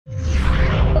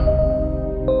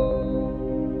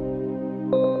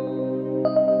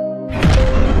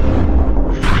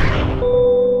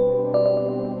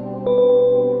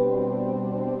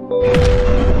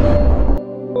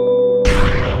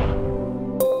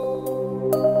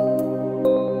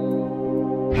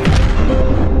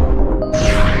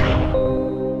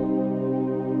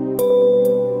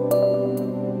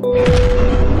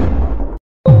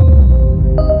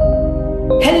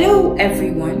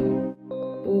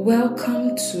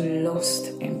Welcome to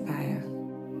Lost Empire.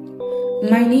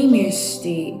 My name is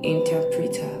the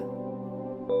Interpreter.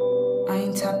 I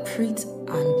interpret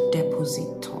and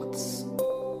deposit thoughts.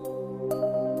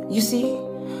 You see,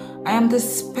 I am the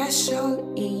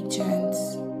special agent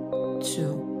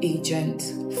to agent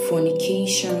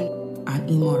fornication and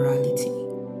immorality.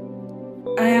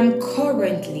 I am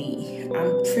currently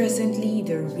and presently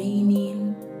the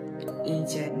reigning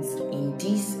agent in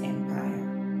this empire.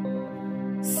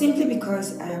 Simply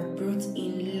because I have brought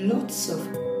in lots of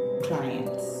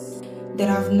clients that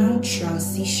have now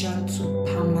transitioned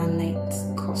to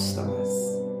permanent customers.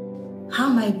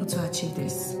 How am I able to achieve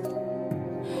this?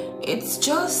 It's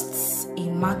just a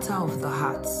matter of the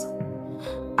heart.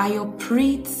 I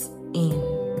operate in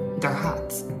the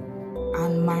heart,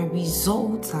 and my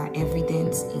results are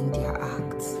evident in their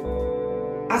acts.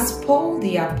 As Paul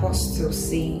the Apostle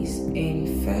says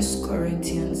in 1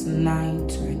 Corinthians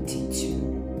 9:22,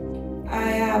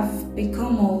 I have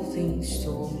become all things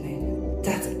to all men,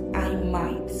 that I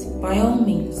might, by all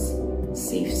means,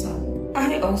 save some.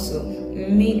 I also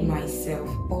made myself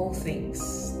all things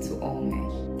to all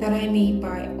men, that I may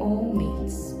by all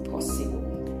means possible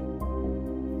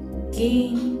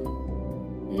gain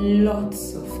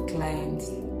lots of clients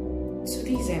to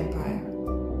this empire.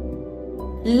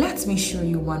 Let me show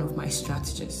you one of my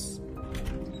strategies.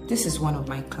 This is one of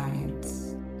my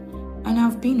clients, and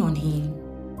I've been on him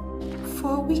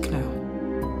for a week now.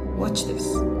 Watch this.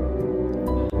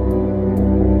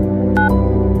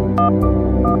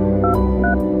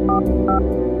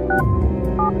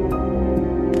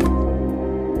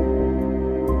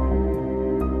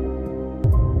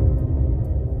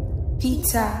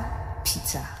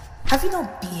 Peter, have you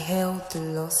not beheld the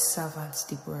lost servant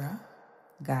Deborah?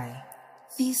 Guy,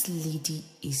 this lady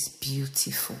is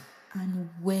beautiful and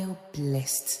well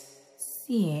blessed.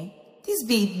 See, this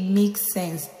babe makes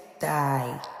sense.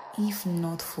 Die, if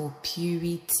not for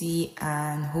purity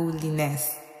and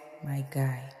holiness. My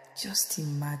guy, just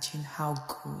imagine how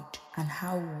good and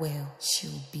how well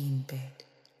she'll be in bed.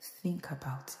 Think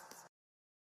about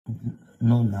it.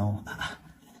 No, now.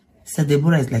 Sir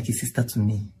Deborah is like a sister to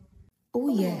me. Oh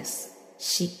yes,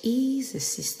 she is a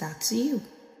sister to you.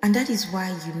 And that is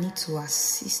why you need to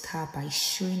assist her by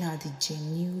showing her the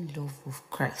genuine love of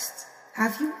Christ.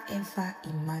 Have you ever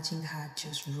imagined her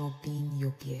just rubbing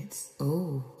your beards?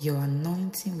 Oh, your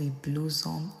anointing will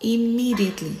blossom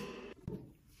immediately.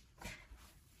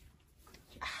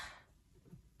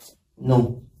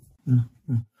 No.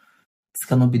 This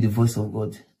cannot be the voice of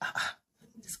God.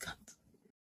 This can't.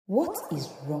 What is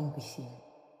wrong with you?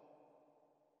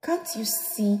 Can't you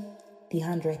see the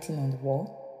handwriting on the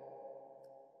wall?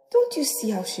 Don't you see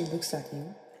how she looks at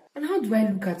you? And how do I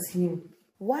look at him?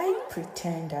 Why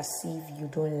pretend as if you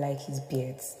don't like his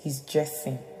beards, his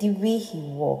dressing, the way he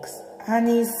walks, and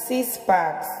his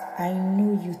six-packs? I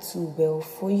know you too well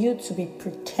for you to be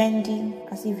pretending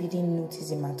as if you didn't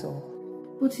notice him at all.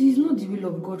 But he's not the will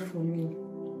of God for me.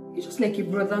 He's just like a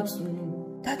brother to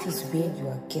me. That is where you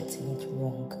are getting it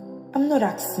wrong. I'm not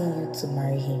asking you to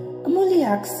marry him. I'm only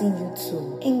asking you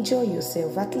to enjoy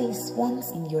yourself at least once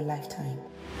in your lifetime.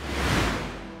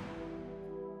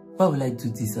 Why will I do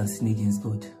this and sin against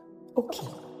God? Okay,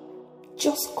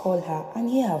 just call her and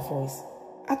hear her voice.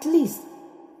 At least,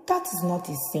 that is not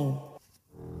a sin.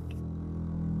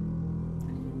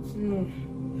 No,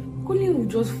 calling will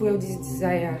just fuel this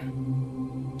desire.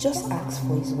 Just ask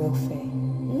for his welfare,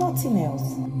 nothing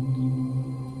else.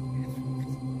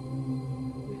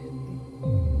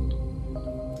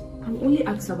 I'm only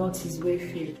asked about his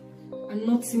welfare and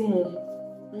nothing more.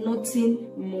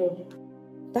 Nothing more.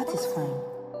 That is fine.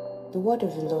 The word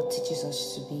of the Lord teaches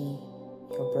us to be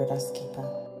your brother's keeper.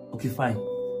 Okay, fine.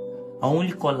 I'll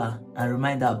only call her and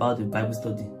remind her about the Bible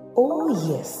study. Oh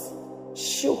yes.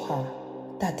 Show her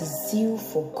that the zeal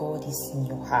for God is in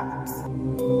your heart.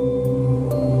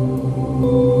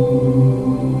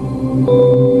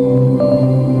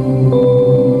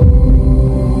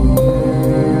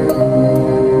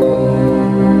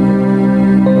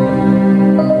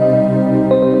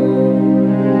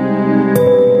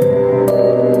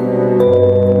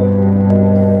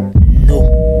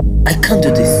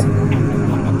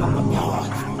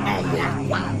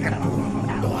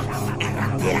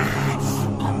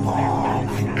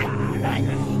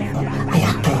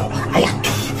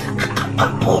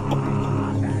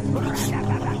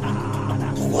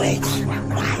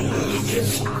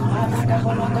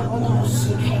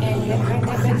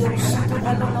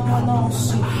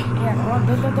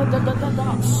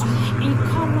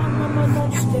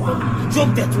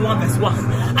 Job 31 verse 1.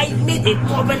 I made a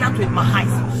covenant with my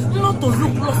eyes, not to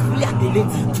look lustfully at the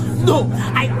lady. No,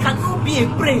 I cannot be a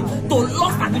prey to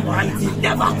lust and immorality.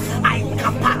 Never.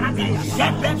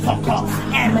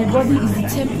 My body is the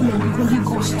temple of the Holy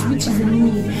Ghost, which is in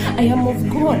me. I am of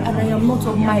God and I am not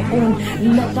of my own.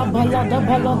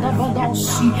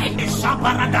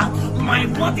 My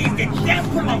body is the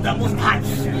temple of the Most High,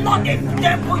 not the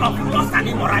temple of lust and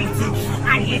immorality.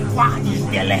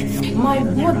 My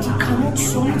body cannot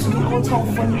submit to the altar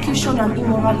of fornication and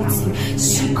immorality.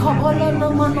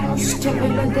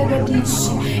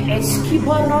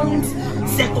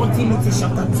 2 Timothy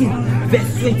chapter 2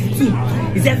 verse 22.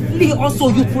 It says, flee also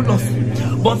youthfulness,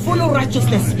 but follow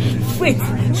righteousness, faith,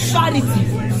 charity,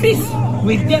 peace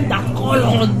with them that call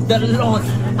on the Lord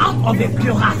out of a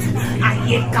pure heart. I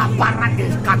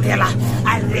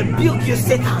rebuke you,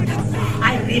 Satan.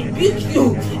 I rebuke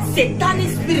you, satanic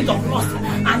spirit of lust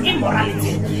and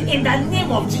immorality, in the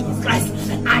name of Jesus Christ.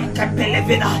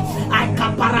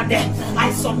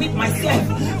 I submit myself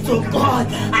to God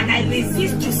and I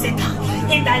resist you, Satan,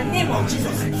 in the name of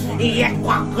Jesus.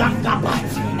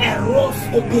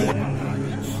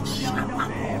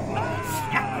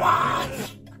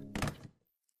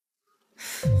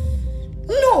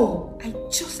 No, I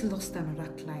just lost another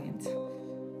client.